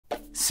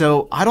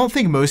So I don't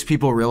think most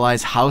people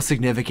realize how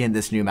significant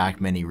this new Mac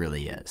Mini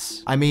really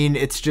is. I mean,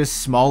 it's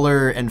just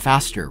smaller and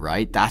faster,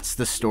 right? That's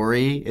the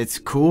story. It's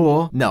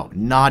cool. No,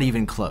 not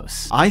even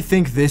close. I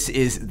think this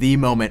is the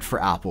moment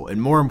for Apple,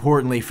 and more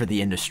importantly for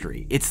the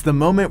industry. It's the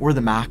moment where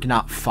the Mac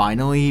not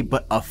finally,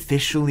 but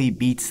officially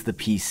beats the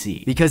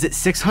PC. Because at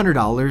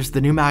 $600,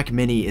 the new Mac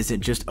Mini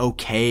isn't just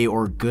okay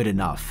or good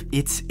enough.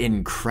 It's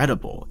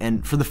incredible.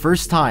 And for the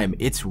first time,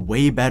 it's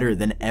way better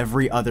than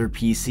every other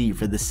PC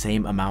for the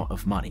same amount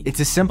of money. It's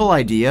a simple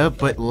idea,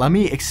 but let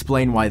me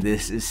explain why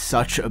this is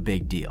such a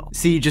big deal.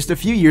 See, just a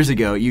few years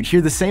ago, you'd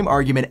hear the same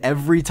argument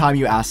every time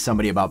you ask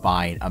somebody about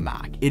buying a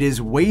Mac. It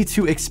is way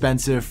too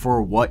expensive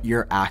for what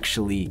you're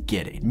actually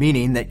getting,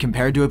 meaning that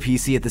compared to a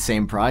PC at the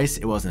same price,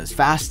 it wasn't as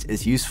fast,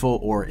 as useful,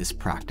 or as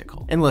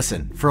practical. And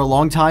listen, for a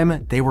long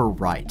time, they were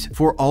right.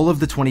 For all of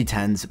the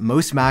 2010s,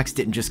 most Macs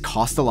didn't just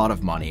cost a lot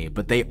of money,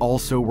 but they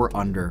also were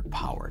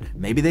underpowered.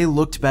 Maybe they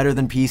looked better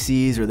than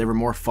PCs, or they were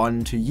more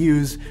fun to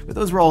use, but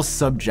those were all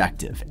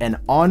subjective. And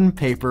on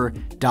paper,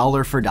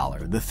 dollar for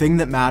dollar, the thing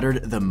that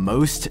mattered the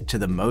most to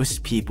the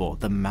most people,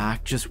 the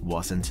Mac just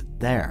wasn't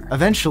there.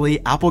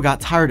 Eventually, Apple got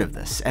tired of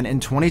this, and in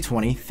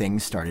 2020,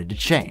 things started to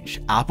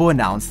change. Apple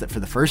announced that for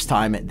the first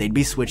time, they'd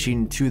be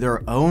switching to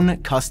their own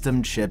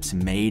custom chips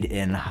made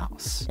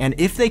in-house. And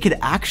if they could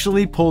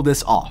actually pull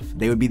this off,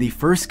 they would be the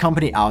first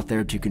company out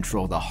there to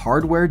control the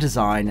hardware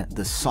design,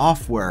 the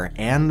software,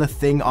 and the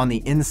thing on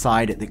the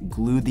inside that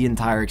glued the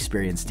entire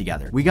experience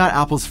together. We got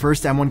Apple's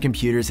first M1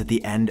 computers at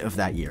the end of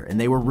that year, and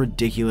they were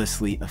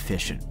ridiculously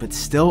efficient, but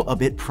still a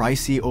bit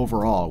pricey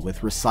overall,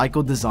 with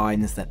recycled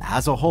designs that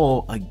as a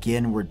whole,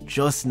 again, were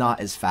just not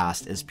as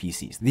fast as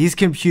PCs. These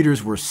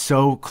computers were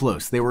so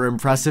close. They were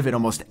impressive in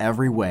almost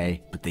every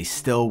way, but they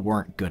still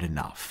weren't good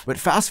enough. But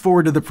fast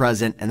forward to the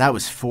present, and that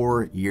was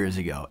 4 years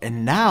ago,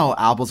 and now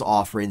Apple's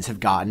offerings have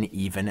gotten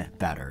even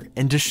better.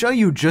 And to show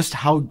you just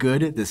how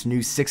good this new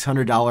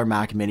 $600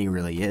 Mac Mini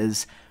really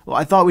is, well,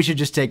 I thought we should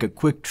just take a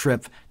quick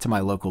trip to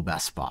my local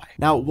Best Buy.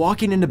 Now,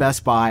 walking into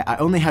Best Buy, I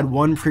only had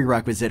one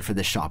prerequisite for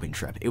this shopping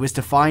trip. It was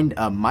to find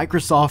a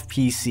Microsoft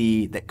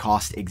PC that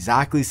cost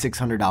exactly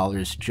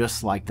 $600,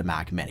 just like the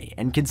Mac Mini.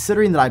 And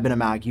considering that I've been a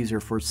Mac user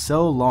for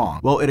so long,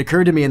 well, it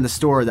occurred to me in the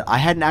store that I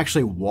hadn't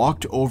actually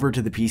walked over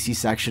to the PC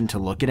section to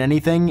look at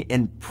anything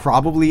in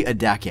probably a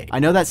decade. I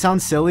know that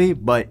sounds silly,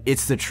 but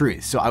it's the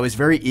truth. So I was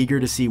very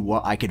eager to see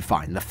what I could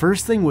find. The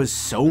first thing was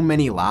so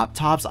many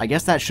laptops. I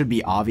guess that should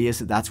be obvious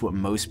that that's what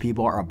most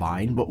people are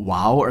buying, but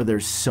wow, are there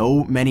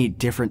so many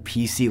different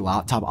PC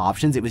laptop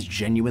options. It was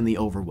genuinely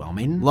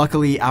overwhelming.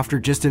 Luckily, after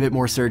just a bit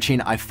more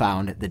searching, I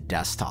found the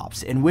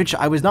desktops, in which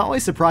I was not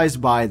only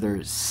surprised by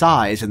their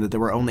size and that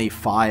there were only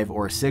 5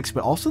 or 6,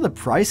 but also the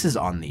prices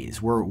on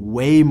these were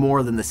way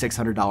more than the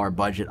 $600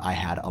 budget I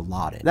had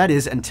allotted. That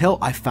is, until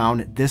I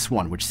found this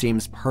one, which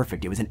seems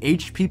perfect. It was an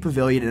HP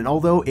Pavilion, and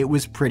although it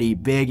was pretty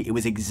big, it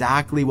was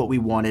exactly what we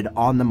wanted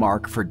on the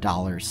mark for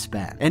dollars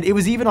spent. And it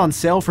was even on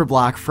sale for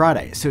Black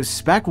Friday, so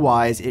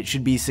spec-wise, it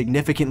should be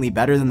significantly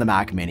better than the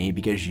Mac Mini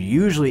because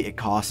usually it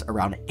costs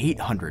around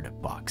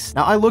 $800.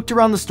 Now, I looked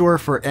around the store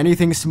for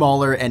anything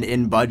smaller and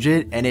in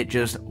budget, and it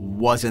just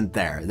wasn't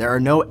there. There are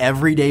no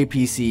everyday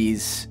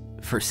PCs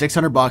for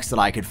 $600 that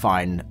I could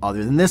find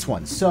other than this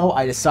one. So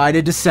I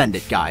decided to send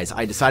it, guys.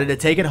 I decided to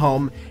take it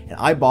home, and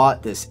I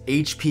bought this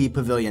HP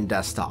Pavilion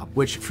desktop,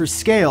 which for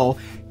scale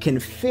can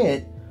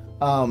fit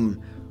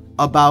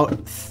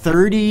about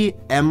 30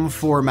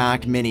 M4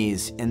 Mac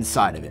Minis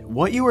inside of it.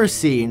 What you are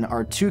seeing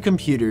are two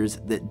computers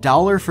that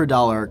dollar for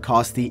dollar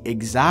cost the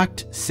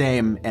exact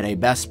same at a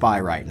Best Buy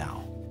right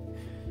now.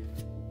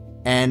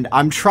 And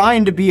I'm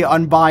trying to be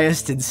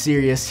unbiased and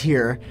serious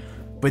here,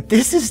 but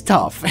this is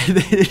tough.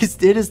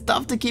 It is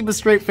tough to keep a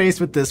straight face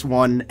with this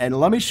one, and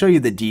let me show you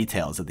the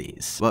details of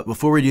these. But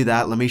before we do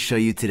that, let me show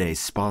you today's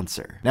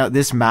sponsor. Now,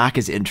 this Mac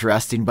is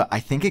interesting, but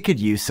I think it could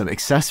use some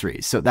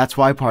accessories, so that's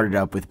why I partnered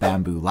up with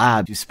Bamboo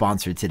Lab to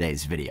sponsor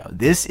today's video.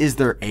 This is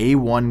their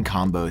A1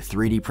 Combo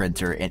 3D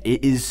printer, and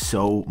it is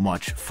so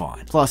much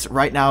fun. Plus,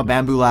 right now,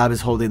 Bamboo Lab is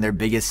holding their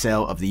biggest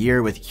sale of the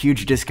year with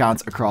huge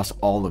discounts across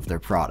all of their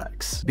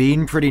products.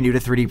 Being pretty new to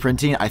 3D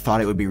printing, I thought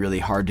it would be really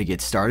hard to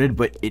get started,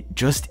 but it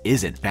just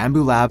isn't.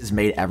 Bamboo Lab has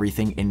made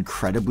everything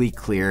incredibly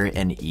clear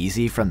and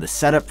easy, from the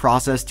setup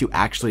process to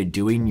actually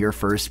doing your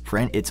first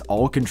print. It's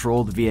all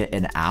controlled via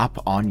an app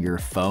on your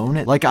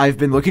phone. Like, I've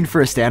been looking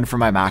for a stand for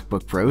my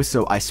MacBook Pro,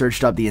 so I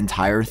searched up the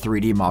entire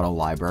 3D model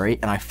library,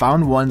 and I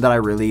found one that I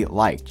really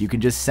liked. You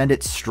can just send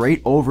it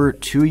straight over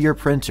to your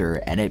printer,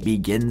 and it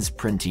begins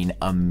printing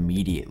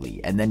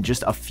immediately. And then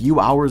just a few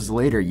hours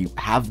later, you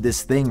have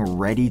this thing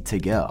ready to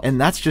go. And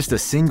that's just a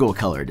single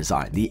color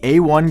design. The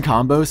A1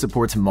 Combo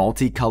supports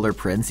multicolor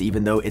prints, even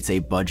even though it's a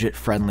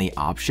budget-friendly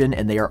option,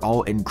 and they are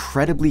all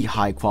incredibly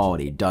high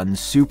quality, done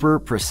super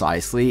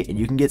precisely, and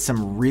you can get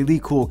some really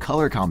cool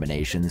color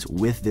combinations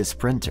with this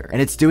printer.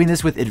 And it's doing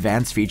this with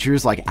advanced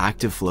features like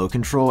active flow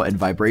control and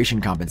vibration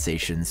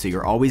compensation, so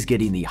you're always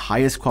getting the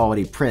highest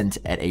quality print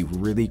at a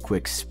really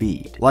quick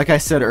speed. Like I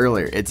said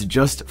earlier, it's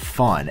just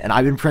fun, and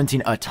I've been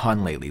printing a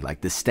ton lately,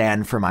 like the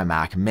stand for my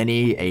Mac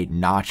Mini, a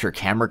notch or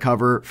camera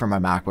cover for my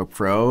MacBook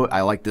Pro.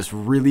 I like this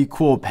really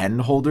cool pen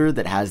holder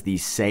that has the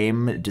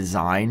same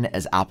design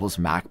as Apple's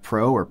Mac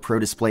Pro or Pro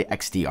Display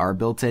XDR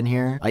built in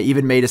here. I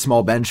even made a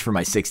small bench for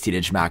my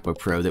 16-inch MacBook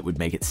Pro that would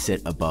make it sit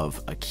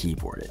above a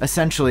keyboard.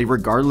 Essentially,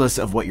 regardless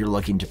of what you're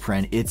looking to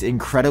print, it's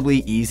incredibly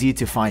easy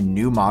to find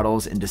new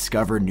models and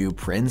discover new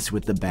prints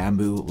with the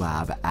Bamboo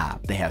Lab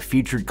app. They have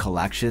featured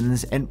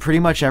collections, and pretty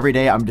much every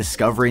day I'm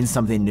discovering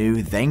something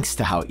new thanks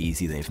to how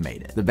easy they've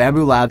made it. The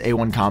Bamboo Lab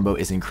A1 combo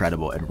is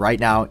incredible, and right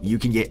now you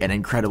can get an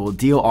incredible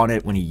deal on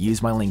it when you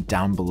use my link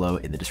down below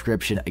in the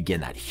description. Again,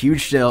 that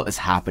huge sale is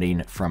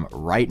happening from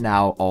right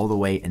now all the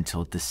way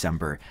until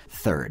December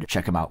 3rd.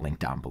 Check them out, link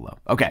down below.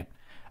 Okay.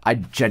 I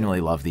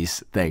genuinely love these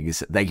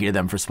things. Thank you to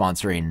them for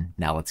sponsoring.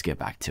 Now let's get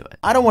back to it.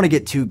 I don't want to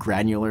get too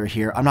granular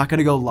here. I'm not going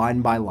to go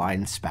line by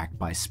line, spec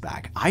by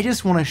spec. I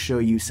just want to show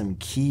you some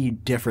key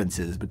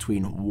differences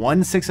between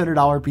one $600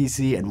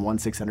 PC and one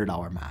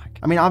 $600 Mac.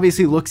 I mean,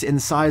 obviously looks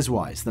and size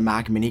wise, the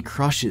Mac Mini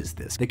crushes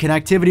this. The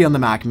connectivity on the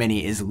Mac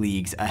Mini is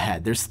leagues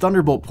ahead. There's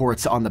Thunderbolt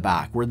ports on the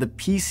back, where the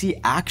PC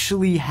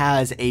actually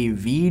has a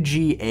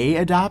VGA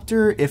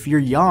adapter. If you're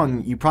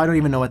young, you probably don't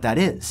even know what that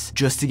is.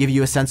 Just to give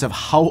you a sense of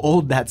how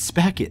old that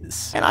spec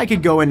is. And I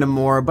could go into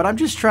more, but I'm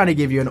just trying to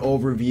give you an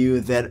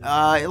overview that,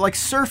 like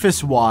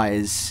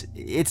surface-wise,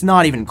 it's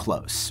not even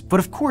close. But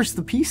of course,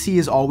 the PC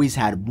has always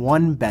had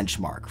one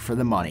benchmark for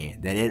the money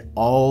that it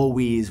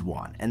always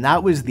won, and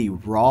that was the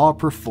raw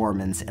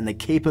performance and the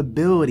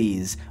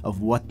capabilities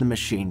of what the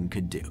machine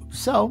could do.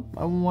 So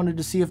I wanted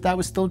to see if that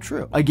was still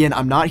true. Again,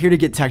 I'm not here to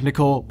get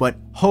technical, but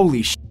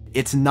holy shit,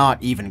 it's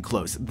not even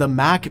close. The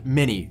Mac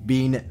Mini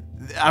being,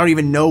 I don't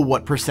even know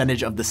what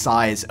percentage of the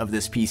size of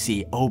this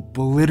PC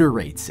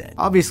obliterates it.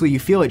 Obviously, you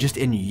feel it just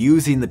in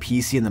using the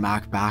PC and the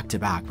Mac back to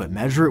back, but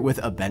measure it with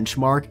a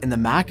benchmark, and the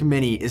Mac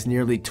Mini is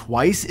nearly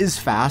twice as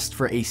fast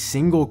for a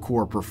single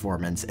core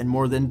performance and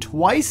more than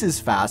twice as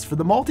fast for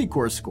the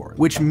multi-core score,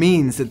 which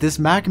means that this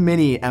Mac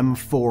Mini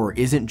M4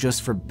 isn't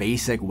just for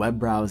basic web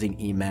browsing,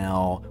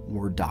 email,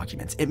 Word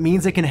documents. It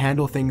means it can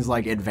handle things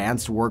like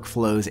advanced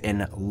workflows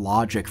in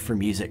Logic for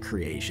music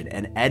creation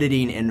and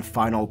editing in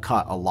Final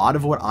Cut. A lot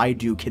of what I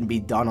do can be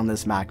done on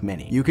this Mac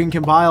Mini. You can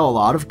compile a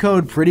lot of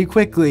code pretty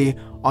quickly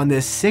on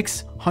this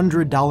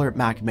 $600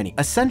 Mac Mini.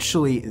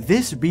 Essentially,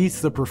 this beats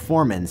the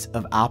performance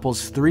of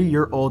Apple's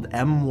 3-year-old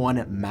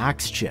M1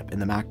 Max chip in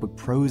the MacBook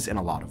Pros in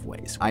a lot of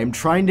ways. I am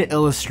trying to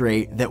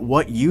illustrate that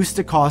what used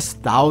to cost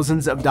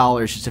thousands of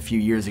dollars just a few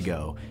years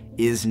ago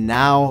is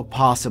now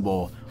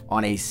possible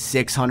on a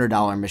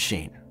 $600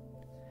 machine.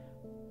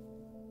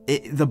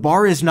 The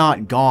bar is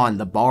not gone,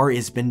 the bar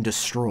has been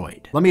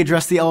destroyed. Let me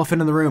address the elephant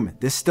in the room.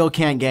 This still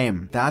can't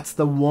game. That's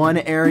the one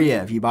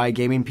area, if you buy a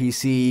gaming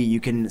PC, you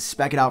can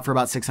spec it out for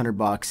about 600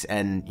 bucks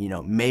and, you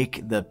know,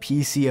 make the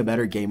PC a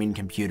better gaming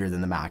computer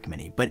than the Mac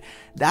Mini. But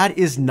that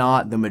is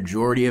not the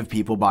majority of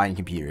people buying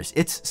computers.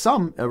 It's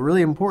a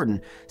really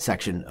important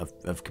section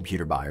of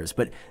computer buyers,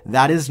 but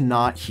that is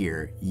not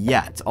here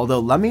yet. Although,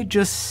 let me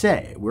just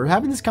say, we're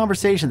having this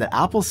conversation that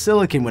Apple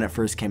Silicon, when it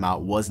first came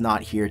out, was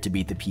not here to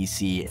beat the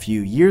PC a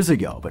few years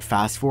ago, but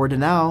fast forward to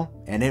now,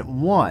 and it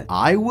won.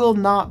 I will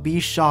not be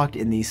shocked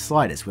in the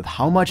slightest with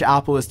how much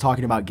Apple is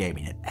talking about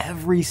gaming at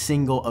every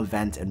single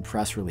event and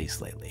press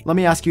release lately. Let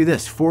me ask you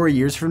this, 4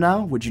 years from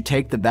now, would you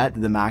take the bet that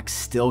the Mac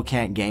still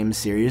can't game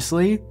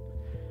seriously?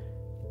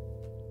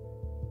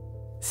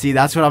 See,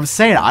 that's what I'm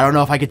saying. I don't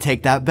know if I could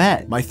take that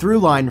bet. My through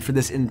line for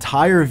this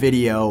entire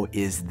video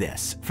is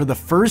this. For the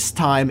first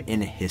time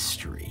in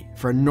history,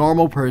 for a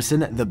normal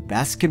person, the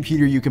best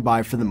computer you can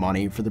buy for the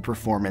money, for the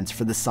performance,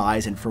 for the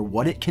size, and for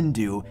what it can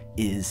do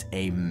is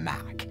a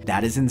Mac.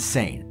 That is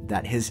insane.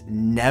 That has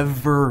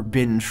never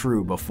been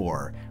true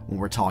before when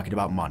we're talking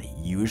about money.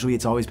 Usually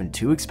it's always been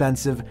too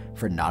expensive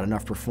for not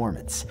enough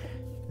performance.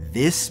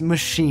 This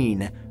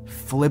machine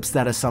flips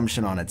that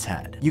assumption on its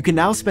head. You can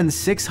now spend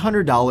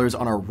 $600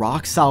 on a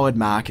rock-solid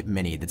Mac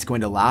Mini that's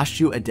going to last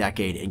you a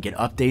decade and get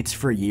updates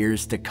for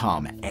years to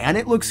come. And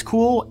it looks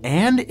cool,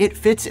 and it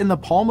fits in the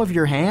palm of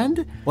your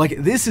hand? Like,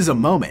 this is a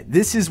moment.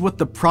 This is what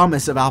the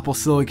promise of Apple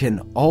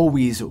Silicon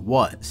always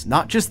was.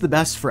 Not just the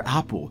best for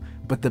Apple,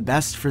 but the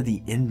best for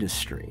the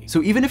industry.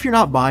 So even if you're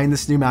not buying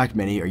this new Mac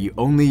Mini, or you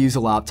only use a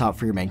laptop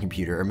for your main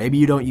computer, or maybe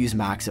you don't use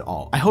Macs at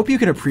all, I hope you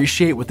can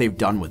appreciate what they've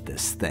done with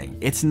this thing.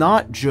 It's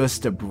not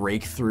just a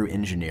breakthrough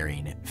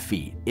engineering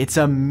feat. It's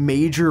a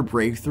major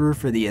breakthrough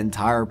for the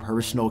entire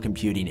personal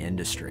computing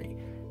industry.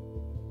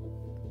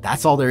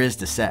 That's all there is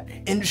to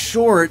say. In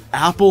short,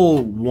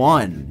 Apple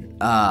won.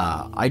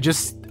 I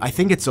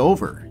think it's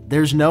over.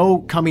 There's no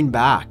coming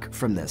back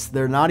from this.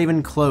 They're not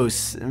even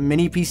close.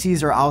 Mini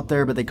PCs are out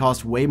there, but they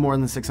cost way more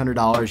than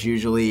 $600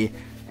 usually.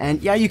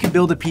 And yeah, you can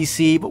build a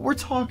PC, but we're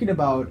talking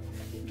about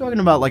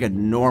like a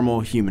normal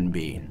human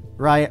being,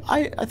 right?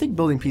 I think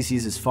building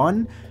PCs is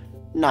fun.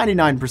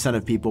 99%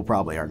 of people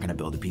probably aren't going to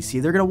build a PC.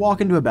 They're going to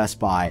walk into a Best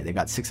Buy, they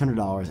got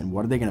 $600, and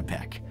what are they going to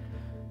pick?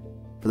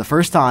 For the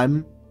first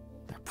time,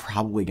 they're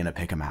probably going to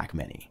pick a Mac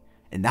Mini.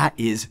 And that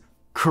is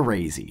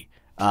crazy.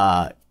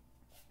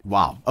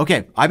 Wow.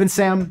 Okay, I've been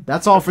Sam.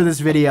 That's all for this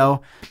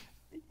video.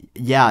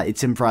 Yeah,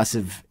 it's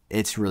impressive.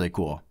 It's really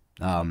cool.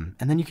 And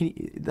then the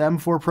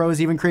M4 Pro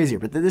is even crazier,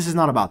 but this is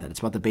not about that. It's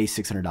about the base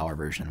 $600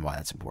 version and why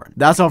that's important.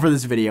 That's all for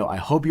this video. I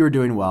hope you are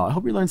doing well. I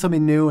hope you learned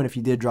something new. And if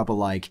you did, drop a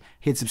like,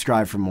 hit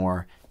subscribe for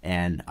more,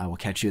 and I will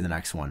catch you in the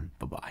next one.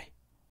 Bye-bye.